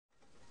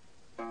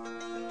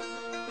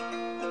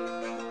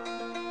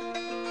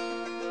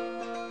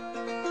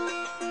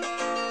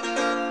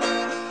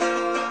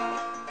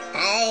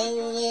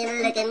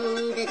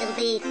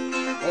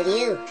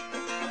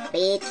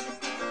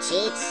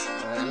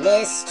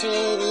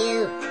treat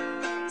you,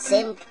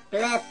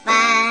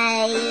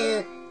 simplify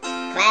you,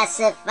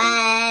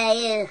 classify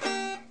you,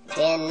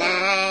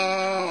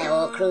 deny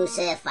or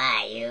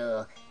crucify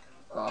you.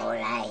 All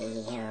I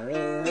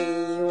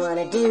really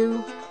wanna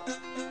do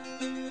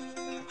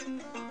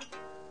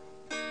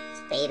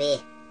is,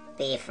 baby,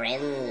 be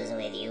friends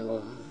with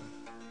you.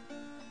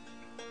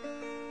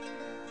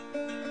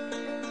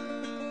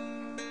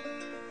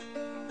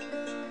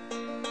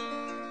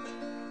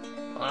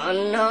 Oh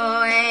no,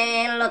 I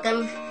ain't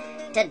looking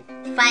to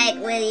fight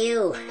with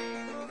you.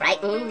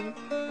 Frighten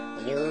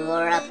you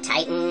or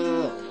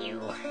uptighten you.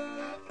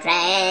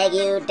 Drag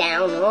you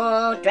down,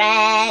 oh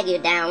drag you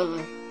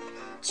down.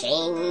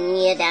 Chain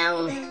you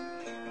down,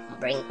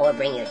 bring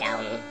you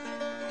down.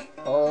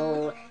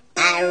 Oh,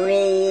 I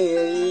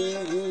really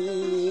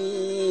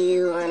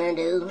wanna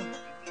do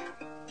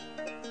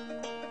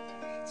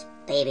is,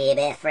 baby,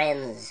 be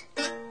friends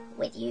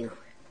with you.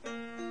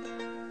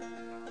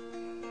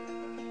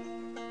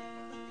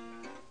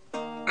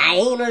 I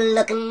ain't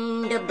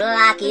looking to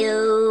block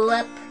you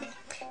up,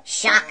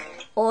 shock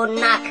or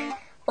knock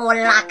or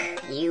lock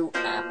you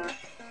up,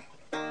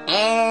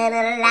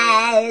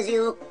 analyze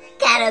you,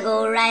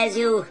 categorize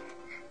you,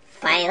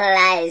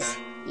 finalize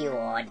you,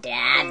 or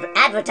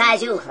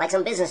advertise you like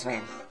some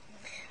businessman.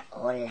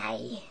 All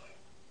I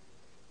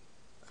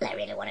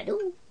really want to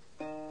do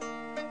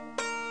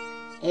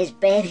is,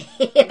 baby,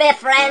 be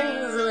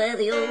friends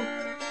with you.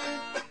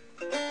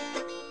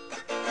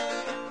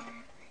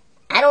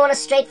 I don't want to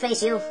straight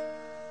face you,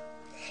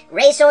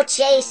 race or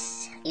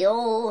chase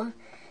you,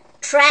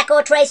 track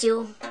or trace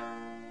you,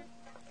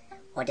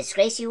 or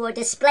disgrace you or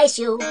displace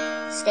you.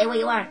 Stay where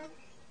you are.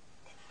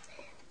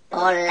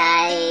 All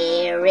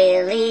I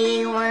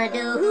really want to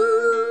do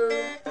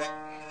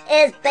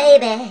is,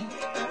 baby,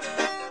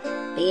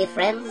 be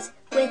friends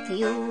with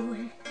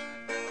you.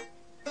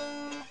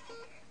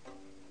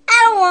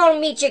 I don't want to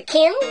meet your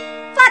kin.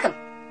 Fuck 'em.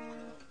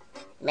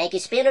 Make you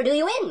spin or do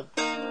you in.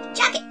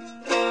 Chuck it.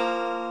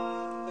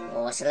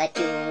 Or select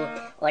you,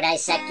 or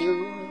dissect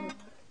you,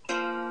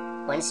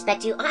 or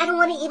inspect you. I don't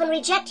want to even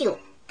reject you.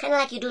 Kind of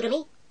like you do to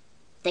me.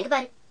 Think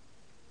about it,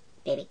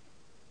 baby.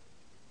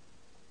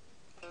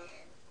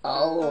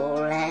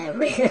 All I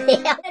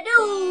really want to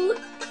do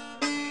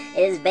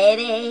is,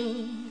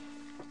 baby,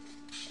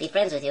 be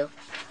friends with you.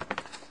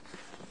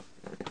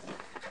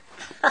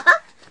 I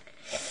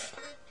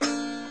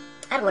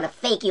don't want to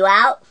fake you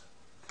out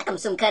like I'm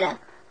some kind of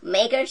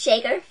maker,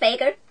 shaker,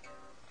 faker.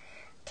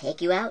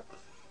 Take you out,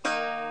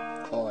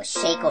 or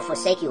shake or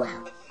forsake you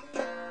out.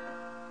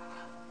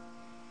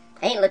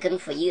 I ain't looking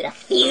for you to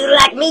feel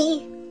like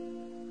me.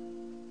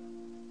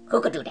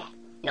 Who could do that?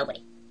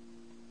 Nobody.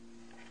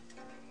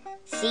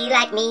 See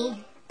like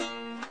me,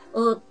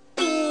 or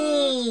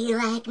be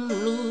like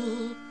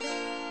me.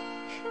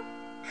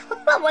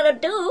 What I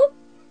want to do,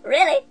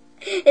 really,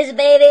 is,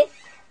 baby,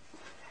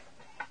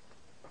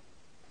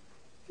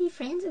 be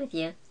friends with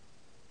you.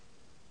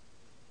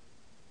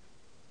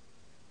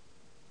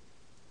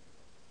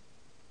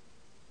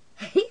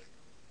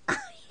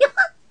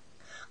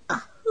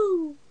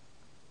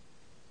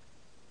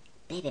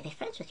 Baby, be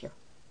friends with you.